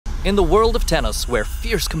In the world of tennis, where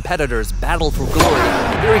fierce competitors battle for glory,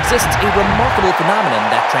 there exists a remarkable phenomenon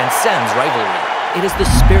that transcends rivalry. It is the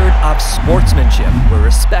spirit of sportsmanship, where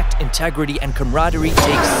respect, integrity, and camaraderie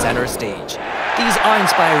take center stage. These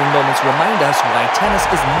awe-inspiring moments remind us why tennis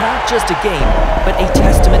is not just a game, but a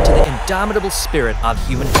testament to the indomitable spirit of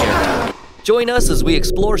human character. Join us as we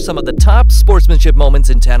explore some of the top sportsmanship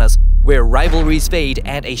moments in tennis, where rivalries fade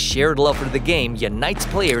and a shared love for the game unites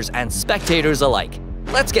players and spectators alike.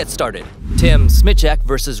 Let's get started. Thiem Smyczek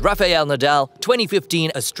versus Rafael Nadal,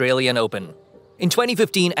 2015 Australian Open. In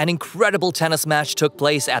 2015, an incredible tennis match took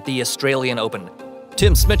place at the Australian Open.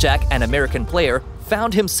 Thiem Smyczek, an American player,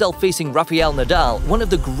 found himself facing Rafael Nadal, one of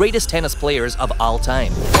the greatest tennis players of all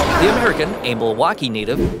time. The American, a Milwaukee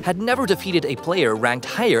native, had never defeated a player ranked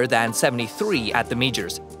higher than 73 at the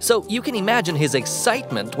majors. So you can imagine his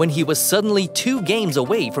excitement when he was suddenly 2 games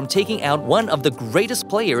away from taking out one of the greatest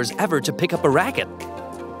players ever to pick up a racket.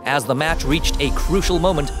 As the match reached a crucial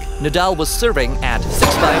moment, Nadal was serving at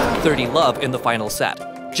 6-5, 30-love in the final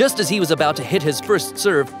set. Just as he was about to hit his first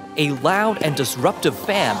serve, a loud and disruptive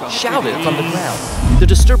fan shouted from the crowd. The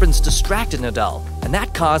disturbance distracted Nadal, and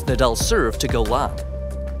that caused Nadal's serve to go long.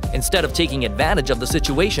 Instead of taking advantage of the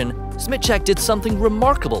situation, Smyczek did something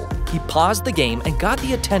remarkable. He paused the game and got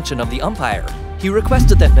the attention of the umpire. He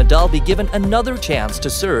requested that Nadal be given another chance to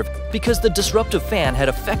serve because the disruptive fan had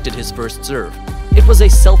affected his first serve. It was a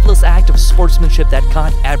selfless act of sportsmanship that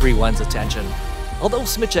caught everyone's attention. Although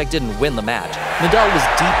Smyczek didn't win the match, Nadal was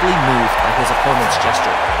deeply moved by his opponent's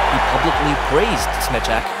gesture. He publicly praised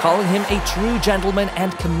Smyczek, calling him a true gentleman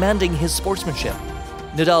and commending his sportsmanship.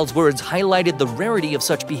 Nadal's words highlighted the rarity of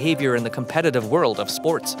such behavior in the competitive world of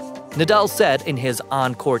sports. Nadal said in his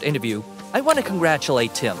on-court interview, "I want to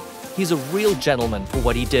congratulate Thiem. He's a real gentleman for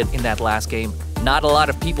what he did in that last game. Not a lot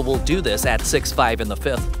of people will do this at 6-5 in the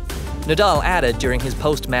 5th. Nadal added during his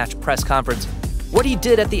post-match press conference, "What he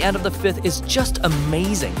did at the end of the 5th is just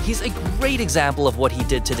amazing. He's a great example of what he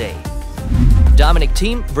did today." Dominic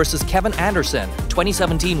Thiem versus Kevin Anderson,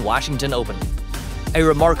 2017 Washington Open. A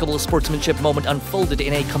remarkable sportsmanship moment unfolded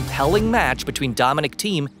in a compelling match between Dominic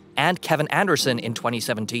Thiem and Kevin Anderson in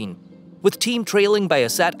 2017. With Thiem trailing by a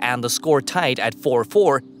set and the score tied at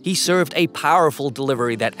 4-4, he served a powerful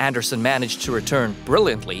delivery that Anderson managed to return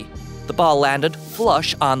brilliantly. The ball landed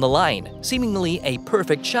flush on the line, seemingly a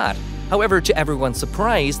perfect shot. However, to everyone's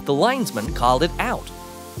surprise, the linesman called it out.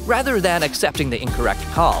 Rather than accepting the incorrect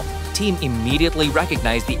call, Thiem immediately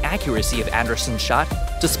recognized the accuracy of Anderson's shot,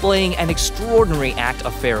 displaying an extraordinary act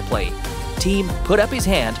of fair play. Thiem put up his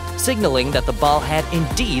hand, signaling that the ball had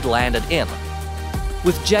indeed landed in.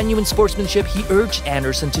 With genuine sportsmanship, he urged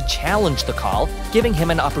Anderson to challenge the call, giving him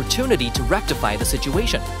an opportunity to rectify the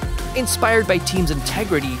situation. Inspired by Thiem's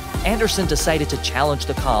integrity, Anderson decided to challenge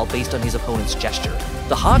the call based on his opponent's gesture.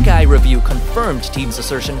 The Hawkeye review confirmed Thiem's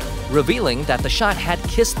assertion, revealing that the shot had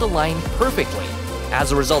kissed the line perfectly.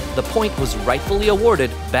 As a result, the point was rightfully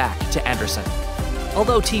awarded back to Anderson.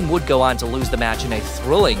 Although Thiem would go on to lose the match in a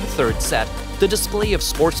thrilling 3rd set, the display of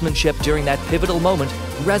sportsmanship during that pivotal moment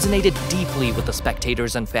resonated deeply with the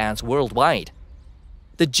spectators and fans worldwide.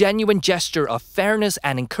 The genuine gesture of fairness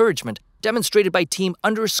and encouragement demonstrated by Thiem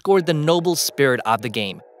underscored the noble spirit of the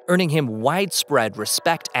game, earning him widespread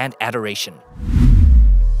respect and adoration.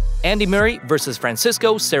 Andy Murray versus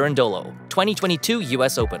Francisco Cerundolo, 2022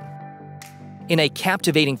 US Open. In a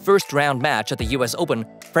captivating first-round match at the US Open,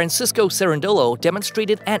 Francisco Cerundolo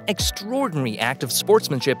demonstrated an extraordinary act of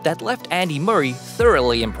sportsmanship that left Andy Murray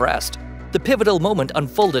thoroughly impressed. The pivotal moment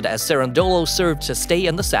unfolded as Cerundolo served to stay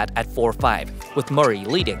in the set at 4-5, with Murray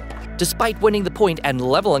leading. Despite winning the point and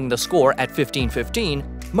leveling the score at 15-15,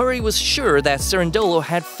 Murray was sure that Cerundolo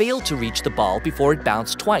had failed to reach the ball before it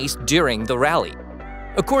bounced twice during the rally.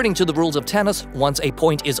 According to the rules of tennis, once a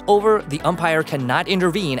point is over, the umpire cannot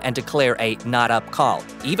intervene and declare a not-up call,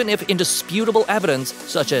 even if indisputable evidence,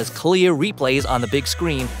 such as clear replays on the big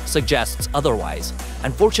screen, suggests otherwise.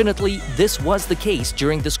 Unfortunately, this was the case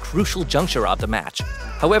during this crucial juncture of the match.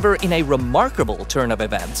 However, in a remarkable turn of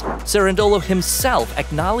events, Cerundolo himself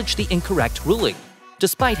acknowledged the incorrect ruling.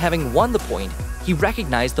 Despite having won the point, he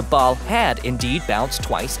recognized the ball had indeed bounced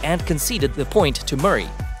twice and conceded the point to Murray.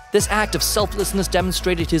 This act of selflessness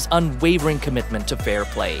demonstrated his unwavering commitment to fair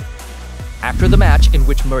play. After the match, in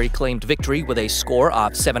which Murray claimed victory with a score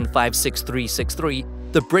of 7-5, 6-3,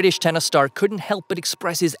 6-3, the British tennis star couldn't help but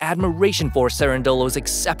express his admiration for Cerundolo's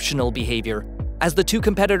exceptional behavior. As the two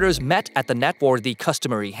competitors met at the net for the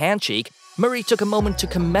customary handshake, Murray took a moment to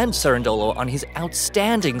commend Cerundolo on his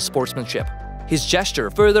outstanding sportsmanship. His gesture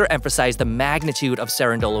further emphasized the magnitude of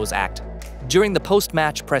Cerundolo's act. During the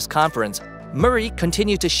post-match press conference, Murray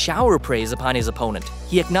continued to shower praise upon his opponent.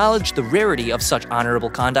 He acknowledged the rarity of such honorable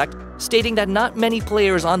conduct, stating that not many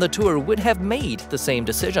players on the tour would have made the same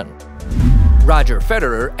decision. Roger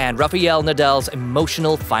Federer and Rafael Nadal's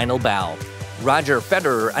emotional final bow. Roger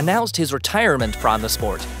Federer announced his retirement from the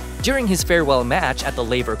sport. During his farewell match at the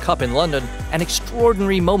Laver Cup in London, an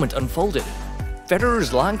extraordinary moment unfolded.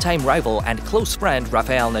 Federer's longtime rival and close friend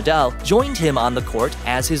Rafael Nadal joined him on the court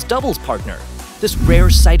as his doubles partner. This rare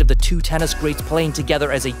sight of the two tennis greats playing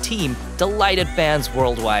together as a team delighted fans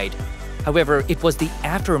worldwide. However, it was the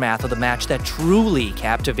aftermath of the match that truly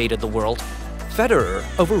captivated the world. Federer,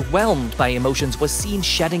 overwhelmed by emotions, was seen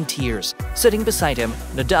shedding tears. Sitting beside him,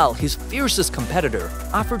 Nadal, his fiercest competitor,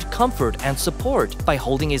 offered comfort and support by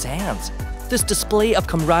holding his hands. This display of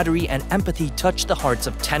camaraderie and empathy touched the hearts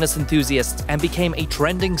of tennis enthusiasts and became a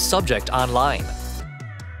trending subject online.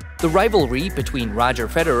 The rivalry between Roger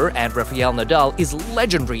Federer and Rafael Nadal is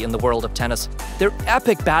legendary in the world of tennis. Their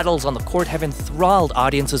epic battles on the court have enthralled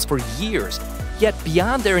audiences for years. Yet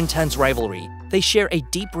beyond their intense rivalry, they share a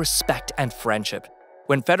deep respect and friendship.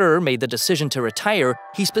 When Federer made the decision to retire,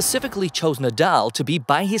 he specifically chose Nadal to be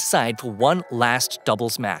by his side for one last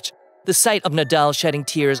doubles match. The sight of Nadal shedding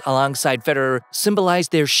tears alongside Federer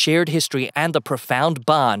symbolized their shared history and the profound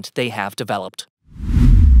bond they have developed.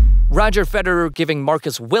 Roger Federer giving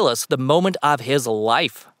Marcus Willis the moment of his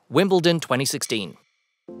life. Wimbledon 2016.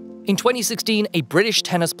 In 2016, a British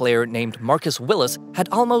tennis player named Marcus Willis had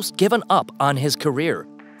almost given up on his career.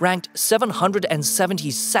 Ranked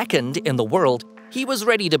 772nd in the world, he was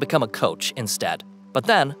ready to become a coach instead. But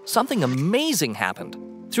then, something amazing happened.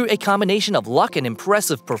 Through a combination of luck and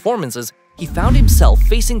impressive performances, he found himself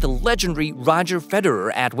facing the legendary Roger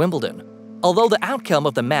Federer at Wimbledon. Although the outcome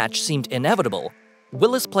of the match seemed inevitable,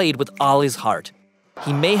 Willis played with all his heart.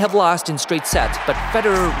 He may have lost in straight sets, but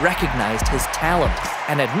Federer recognized his talent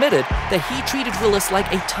and admitted that he treated Willis like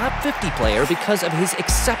a top 50 player because of his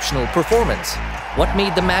exceptional performance. What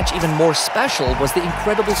made the match even more special was the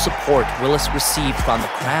incredible support Willis received from the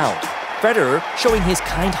crowd. Federer, showing his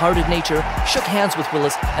kind-hearted nature, shook hands with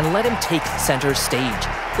Willis and let him take center stage.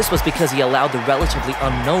 This was because he allowed the relatively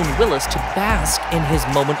unknown Willis to bask in his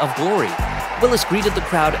moment of glory. Willis greeted the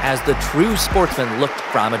crowd as the true sportsman looked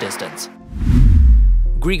from a distance.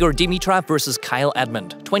 Grigor Dimitrov vs. Kyle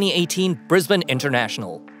Edmund, 2018 Brisbane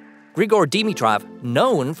International. Grigor Dimitrov,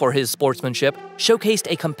 known for his sportsmanship, showcased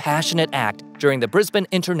a compassionate act during the Brisbane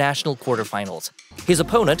International quarterfinals. His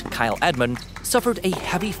opponent, Kyle Edmund, suffered a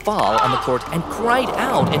heavy fall on the court and cried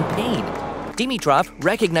out in pain. Dimitrov,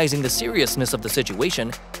 recognizing the seriousness of the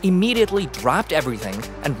situation, immediately dropped everything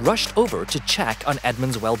and rushed over to check on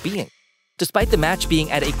Edmund's well-being. Despite the match being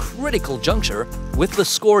at a critical juncture, with the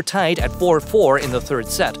score tied at 4-4 in the third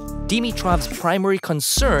set, Dimitrov's primary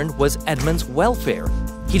concern was Edmund's welfare.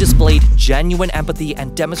 He displayed genuine empathy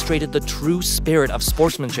and demonstrated the true spirit of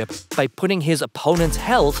sportsmanship by putting his opponent's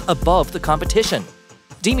health above the competition.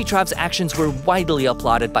 Dimitrov's actions were widely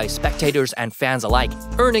applauded by spectators and fans alike,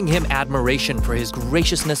 earning him admiration for his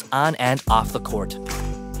graciousness on and off the court.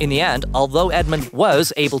 In the end, although Edmund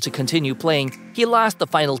was able to continue playing, he lost the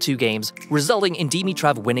final two games, resulting in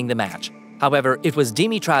Dimitrov winning the match. However, it was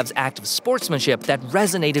Dimitrov's act of sportsmanship that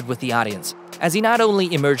resonated with the audience, as he not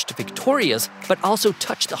only emerged victorious, but also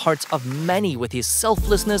touched the hearts of many with his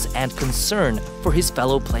selflessness and concern for his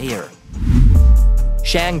fellow player.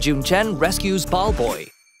 Shang Junchen rescues ball boy.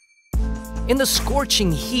 In the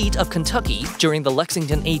scorching heat of Kentucky during the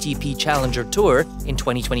Lexington ATP Challenger Tour in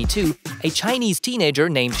 2022, a Chinese teenager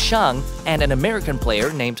named Shang and an American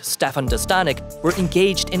player named Stefan Dostanic were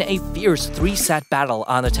engaged in a fierce three-set battle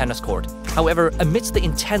on the tennis court. However, amidst the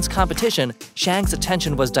intense competition, Shang's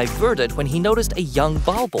attention was diverted when he noticed a young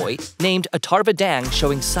ball boy named Atarva Dang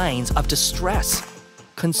showing signs of distress.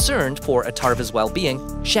 Concerned for Atarva's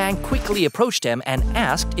well-being, Shang quickly approached him and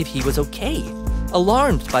asked if he was okay.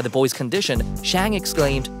 Alarmed by the boy's condition, Shang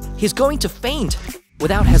exclaimed, "He's going to faint!"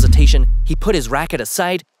 Without hesitation, he put his racket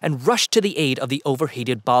aside and rushed to the aid of the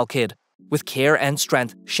overheated ball kid. With care and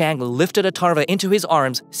strength, Shang lifted Atarva into his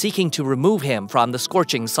arms, seeking to remove him from the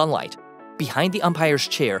scorching sunlight. Behind the umpire's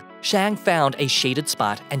chair, Shang found a shaded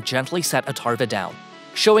spot and gently set Atarva down.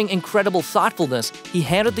 Showing incredible thoughtfulness, he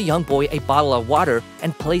handed the young boy a bottle of water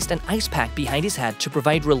and placed an ice pack behind his head to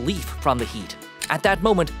provide relief from the heat. At that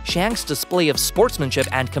moment, Shang's display of sportsmanship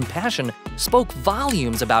and compassion spoke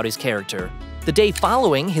volumes about his character. The day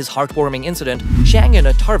following his heartwarming incident, Shang and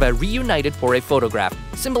Atarva reunited for a photograph,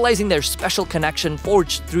 symbolizing their special connection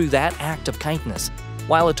forged through that act of kindness.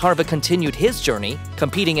 While Atarva continued his journey,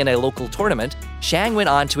 competing in a local tournament, Shang went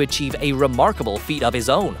on to achieve a remarkable feat of his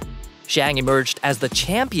own. Zhang emerged as the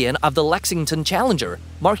champion of the Lexington Challenger,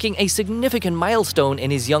 marking a significant milestone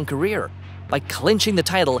in his young career. By clinching the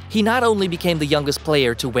title, he not only became the youngest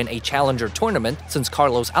player to win a Challenger tournament since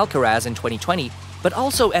Carlos Alcaraz in 2020, but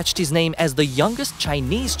also etched his name as the youngest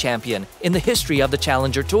Chinese champion in the history of the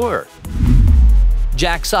Challenger Tour.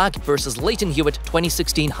 Jack Sock vs. Lleyton Hewitt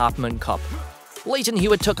 2016 Hopman Cup. Lleyton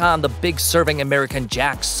Hewitt took on the big-serving American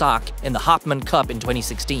Jack Sock in the Hopman Cup in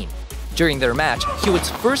 2016. During their match, Hewitt's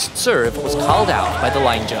first serve was called out by the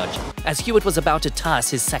line judge. As Hewitt was about to toss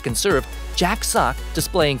his second serve, Jack Sock,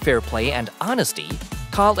 displaying fair play and honesty,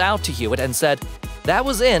 called out to Hewitt and said, "That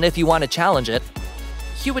was in if you want to challenge it."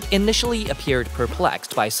 Hewitt initially appeared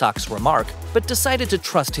perplexed by Sock's remark, but decided to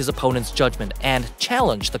trust his opponent's judgment and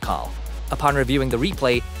challenge the call. Upon reviewing the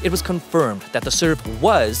replay, it was confirmed that the serve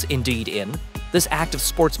was indeed in. This act of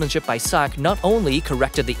sportsmanship by Sock not only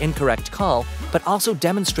corrected the incorrect call, but also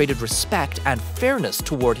demonstrated respect and fairness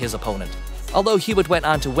toward his opponent. Although Hewitt went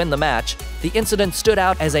on to win the match, the incident stood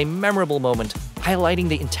out as a memorable moment, highlighting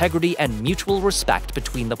the integrity and mutual respect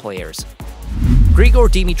between the players. Grigor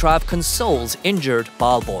Dimitrov consoles injured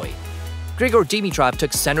ball boy. Grigor Dimitrov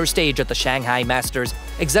took center stage at the Shanghai Masters,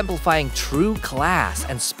 exemplifying true class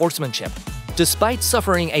and sportsmanship. Despite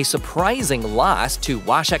suffering a surprising loss to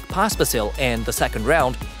Waszek Pospisil in the second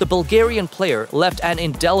round, the Bulgarian player left an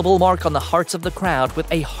indelible mark on the hearts of the crowd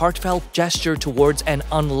with a heartfelt gesture towards an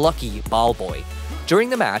unlucky ball boy. During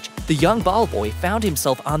the match, the young ball boy found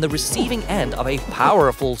himself on the receiving end of a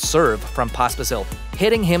powerful serve from Pospisil,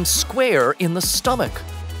 hitting him square in the stomach.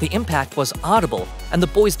 The impact was audible, and the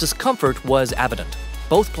boy's discomfort was evident.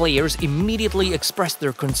 Both players immediately expressed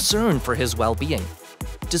their concern for his well-being.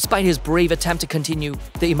 Despite his brave attempt to continue,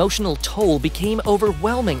 the emotional toll became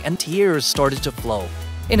overwhelming and tears started to flow.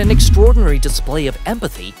 In an extraordinary display of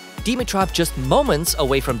empathy, Dimitrov, just moments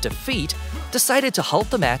away from defeat, decided to halt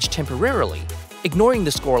the match temporarily. Ignoring the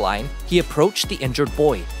scoreline, he approached the injured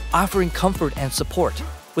boy, offering comfort and support.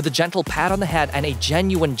 With a gentle pat on the head and a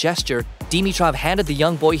genuine gesture, Dimitrov handed the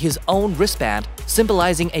young boy his own wristband,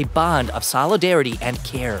 symbolizing a bond of solidarity and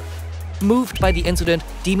care. Moved by the incident,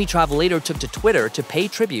 Dimitrov later took to Twitter to pay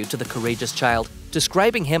tribute to the courageous child,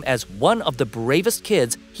 describing him as one of the bravest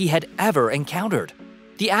kids he had ever encountered.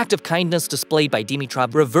 The act of kindness displayed by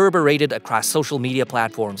Dimitrov reverberated across social media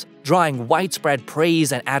platforms, drawing widespread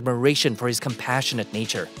praise and admiration for his compassionate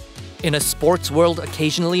nature. In a sports world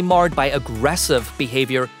occasionally marred by aggressive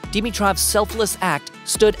behavior, Dimitrov's selfless act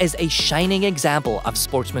stood as a shining example of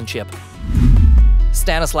sportsmanship.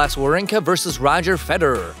 Stanislas Wawrinka vs. Roger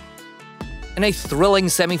Federer. In a thrilling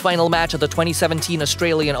semifinal match of the 2017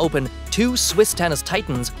 Australian Open, two Swiss tennis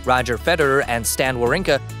titans, Roger Federer and Stan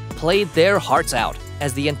Wawrinka, played their hearts out.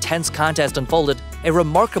 As the intense contest unfolded, a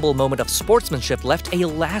remarkable moment of sportsmanship left a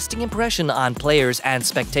lasting impression on players and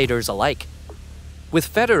spectators alike. With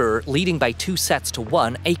Federer leading by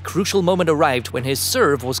 2-1, a crucial moment arrived when his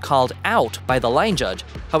serve was called out by the line judge.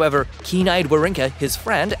 However, keen-eyed Wawrinka, his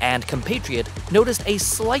friend and compatriot, noticed a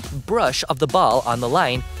slight brush of the ball on the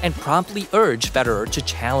line and promptly urged Federer to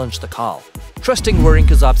challenge the call. Trusting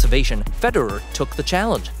Wawrinka's observation, Federer took the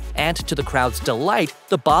challenge, and to the crowd's delight,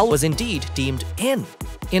 the ball was indeed deemed in.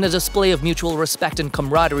 In a display of mutual respect and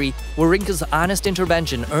camaraderie, Wawrinka's honest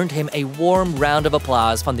intervention earned him a warm round of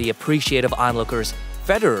applause from the appreciative onlookers.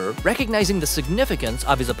 Federer, recognizing the significance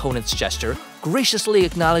of his opponent's gesture, graciously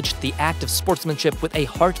acknowledged the act of sportsmanship with a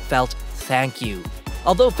heartfelt thank you.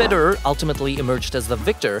 Although Federer ultimately emerged as the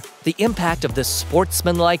victor, the impact of this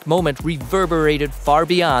sportsmanlike moment reverberated far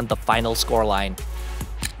beyond the final scoreline.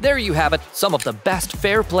 There you have it, some of the best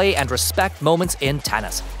fair play and respect moments in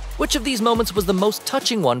tennis. Which of these moments was the most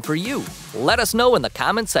touching one for you? Let us know in the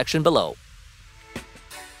comments section below.